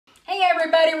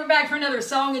everybody, we're back for another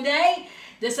song a day.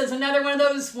 This is another one of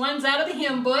those ones out of the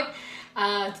hymn book.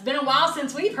 It's been a while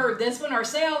since we've heard this one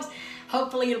ourselves.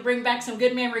 Hopefully it'll bring back some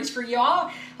good memories for you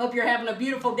all. Hope you're having a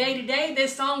beautiful day today.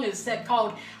 This song is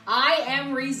called I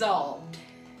Am Resolved.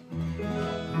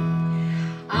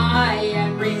 I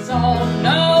am resolved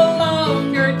no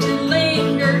longer to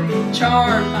linger,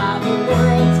 charmed by the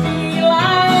world's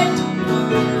delight.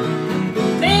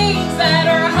 Things that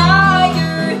are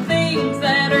higher, things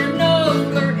that are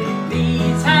nobler,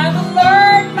 these have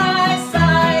allured my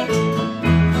sight.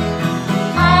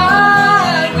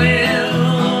 I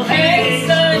will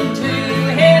hasten to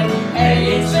Him,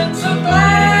 hasten so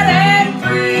glad and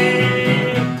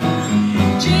free.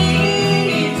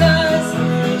 Jesus,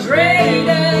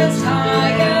 greatest,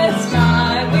 highest,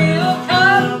 I will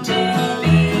come to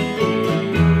Thee.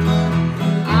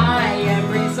 I am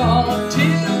resolved to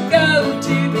go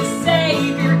to the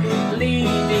Savior,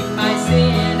 leaving my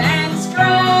sin and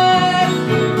strife.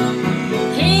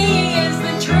 He is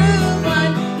the true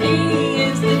one, He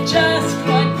is the just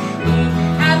one, He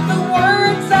hath the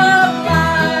words of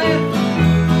life.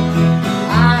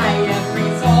 I am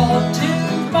resolved to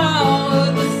follow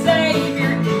the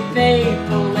Savior,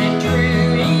 faithful and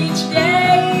true each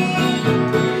day.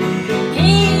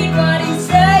 Heed what He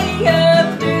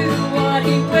saith, do what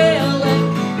He willeth,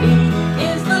 He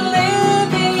is the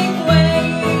living way.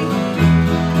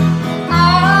 I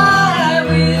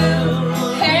will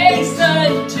hasten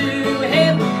to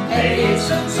Him,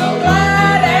 hasten so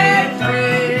glad and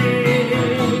free.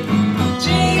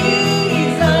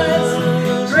 Jesus,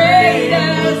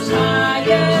 greatest,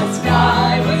 highest,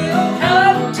 I will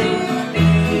come to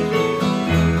Thee.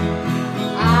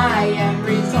 I am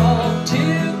resolved to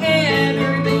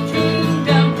enter the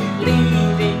kingdom,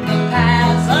 leaving the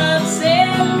paths of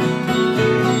sin.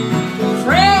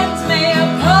 Friends may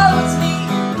oppose me,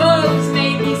 foes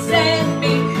may beset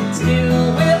me, still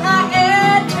will I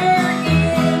enter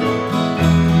in.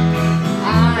 I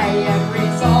am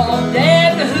resolved,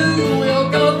 and who will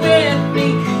go with me?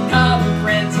 Come,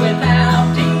 friends,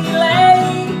 without delay.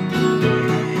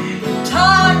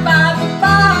 Taught by the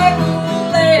Bible,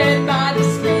 led by the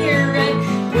Spirit,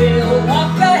 we'll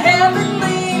walk the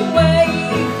heavenly way.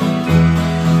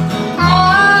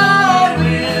 I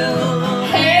will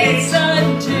hasten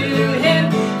to Him,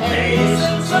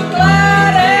 hasten so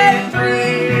glad and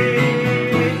free.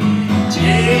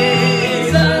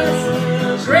 Jesus,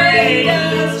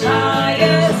 greatest,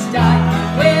 highest, I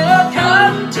will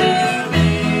come to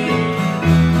Thee.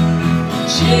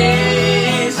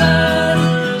 Jesus,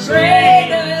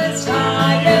 greatest,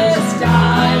 highest, I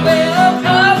will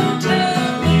come to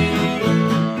Thee.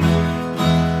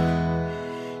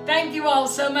 Thank you all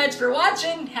so much for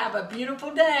watching. Have a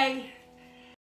beautiful day.